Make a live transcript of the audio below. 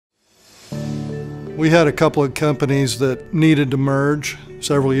We had a couple of companies that needed to merge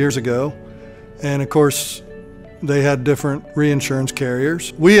several years ago, and of course they had different reinsurance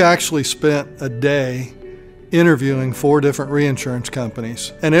carriers. We actually spent a day interviewing 4 different reinsurance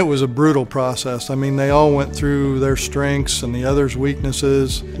companies, and it was a brutal process. I mean, they all went through their strengths and the others'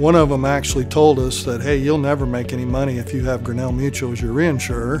 weaknesses. One of them actually told us that, hey, you'll never make any money if you have Grinnell Mutual as your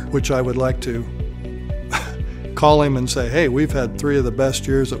reinsurer, which I would like to call him and say, hey, we've had 3 of the best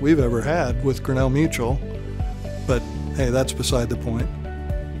years that we've ever had with Grinnell Mutual, but hey, that's beside the point.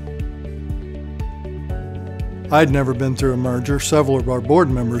 I'd never been through a merger. Several of our board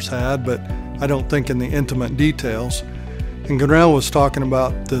members had, but I don't think in the intimate details. And Grinnell was talking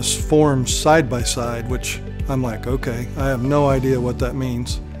about this forms side by side, which I'm like, okay, I have no idea what that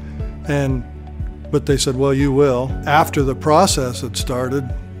means. But they said, well, you will. After the process had started,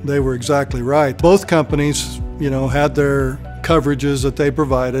 they were exactly right. Both companies, had their coverages that they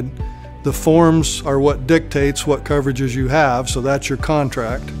provided. The forms are what dictates what coverages you have, so that's your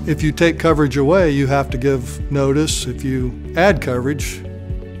contract. If you take coverage away, you have to give notice. If you add coverage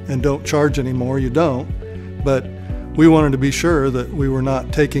and don't charge anymore, you don't. But we wanted to be sure that we were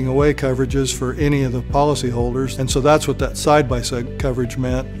not taking away coverages for any of the policyholders, and so that's what that side-by-side coverage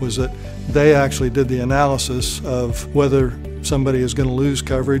meant, was that they actually did the analysis of whether somebody is going to lose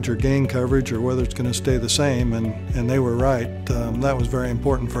coverage or gain coverage, or whether it's going to stay the same, and they were right. That was very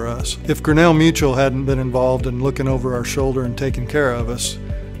important for us. If Grinnell Mutual hadn't been involved in looking over our shoulder and taking care of us,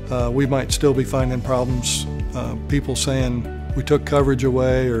 we might still be finding problems. People saying we took coverage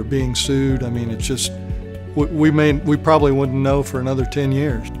away or being sued. I mean, it's just, we probably wouldn't know for another 10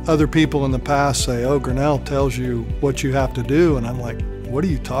 years. Other people in the past say, oh, Grinnell tells you what you have to do, and I'm like, what are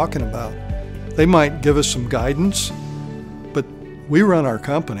you talking about? They might give us some guidance, but we run our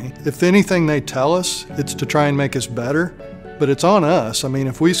company. If anything they tell us, it's to try and make us better, but it's on us. I mean,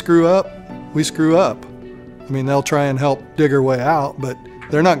 if we screw up, we screw up. I mean, they'll try and help dig our way out, but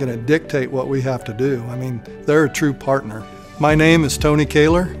they're not going to dictate what we have to do. I mean, they're a true partner. My name is Tony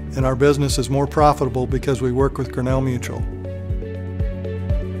Koehler, and our business is more profitable because we work with Grinnell Mutual.